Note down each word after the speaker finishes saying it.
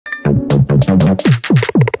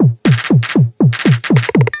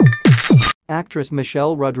actress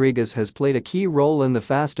Michelle Rodriguez has played a key role in the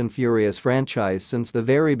Fast and Furious franchise since the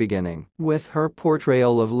very beginning, with her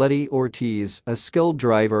portrayal of Letty Ortiz, a skilled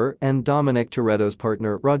driver, and Dominic Toretto's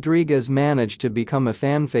partner. Rodriguez managed to become a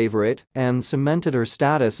fan favorite and cemented her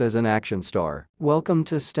status as an action star. Welcome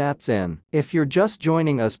to Stats In. If you're just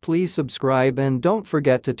joining us, please subscribe and don't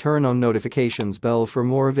forget to turn on notifications bell for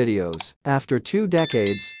more videos. After 2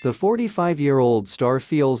 decades, the 45-year-old star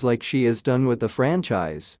feels like she is done with the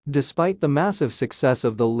franchise. Despite the massive success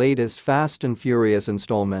of the latest Fast and Furious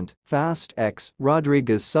installment, Fast X,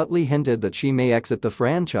 Rodriguez subtly hinted that she may exit the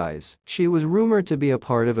franchise. She was rumored to be a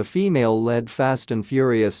part of a female-led Fast and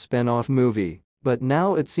Furious spin-off movie, but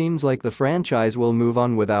now it seems like the franchise will move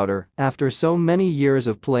on without her. After so many years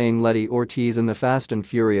of playing Letty Ortiz in the Fast and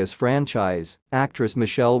Furious franchise, actress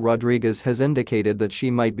Michelle Rodriguez has indicated that she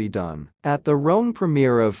might be done. At the Rome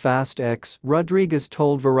premiere of Fast X, Rodriguez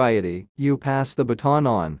told Variety, "You pass the baton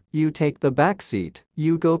on, you take the back seat,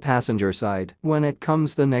 you go passenger side. When it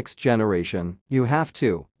comes the next generation, you have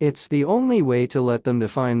to. It's the only way to let them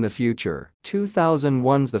define the future."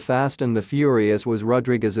 2001's The Fast and the Furious was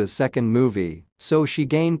Rodriguez's second movie, so she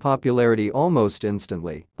gained popularity almost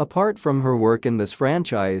instantly. Apart from her work in this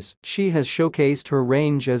franchise, she has showcased her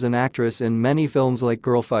range as an actress in many films like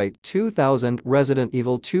Girlfight 2000, Resident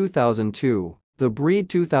Evil 2002, The Breed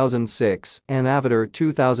 2006, and Avatar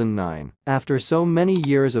 2009. After so many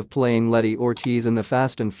years of playing Letty Ortiz in the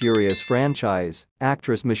Fast and Furious franchise,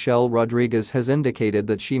 actress Michelle Rodriguez has indicated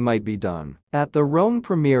that she might be done. At the Rome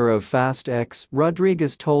premiere of Fast X,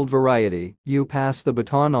 Rodriguez told Variety, "You pass the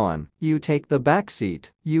baton on, you take the back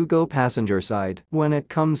seat, you go passenger side. When it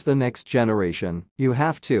comes the next generation, you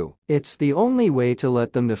have to. It's the only way to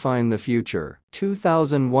let them define the future."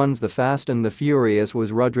 2001's The Fast and the Furious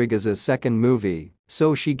was Rodriguez's second movie,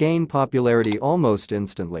 so she gained popularity almost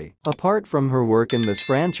instantly. Apart from her work in this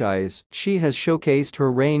franchise, she has showcased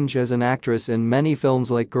her range as an actress in many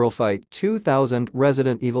films like Girlfight 2000,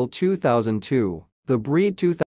 Resident Evil 2002, The Breed 2000.